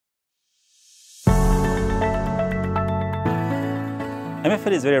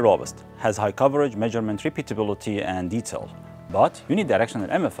MFL is very robust, has high coverage, measurement, repeatability, and detail. But unidirectional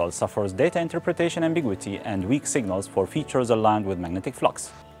MFL suffers data interpretation ambiguity and weak signals for features aligned with magnetic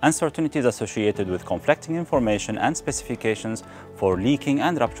flux. Uncertainties associated with conflicting information and specifications for leaking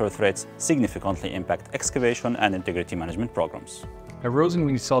and rupture threats significantly impact excavation and integrity management programs. At ROSEN,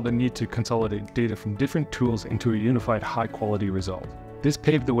 we saw the need to consolidate data from different tools into a unified high-quality result. This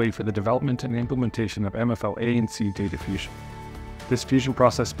paved the way for the development and implementation of MFL-A and C data fusion. This fusion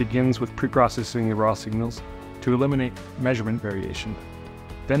process begins with pre-processing the raw signals to eliminate measurement variation.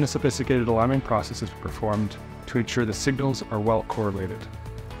 Then a sophisticated alignment process is performed to ensure the signals are well correlated.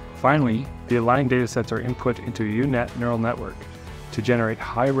 Finally, the aligned datasets are input into a UNet neural network to generate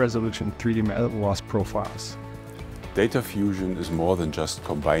high-resolution 3D metal loss profiles. Data fusion is more than just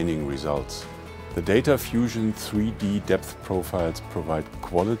combining results. The data fusion 3D depth profiles provide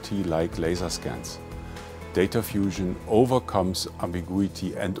quality like laser scans. Data fusion overcomes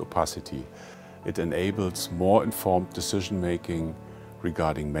ambiguity and opacity. It enables more informed decision-making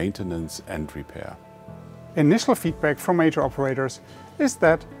regarding maintenance and repair. Initial feedback from major operators is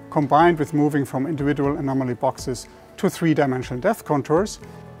that, combined with moving from individual anomaly boxes to three-dimensional depth contours,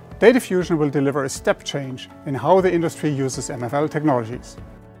 data fusion will deliver a step change in how the industry uses MFL technologies.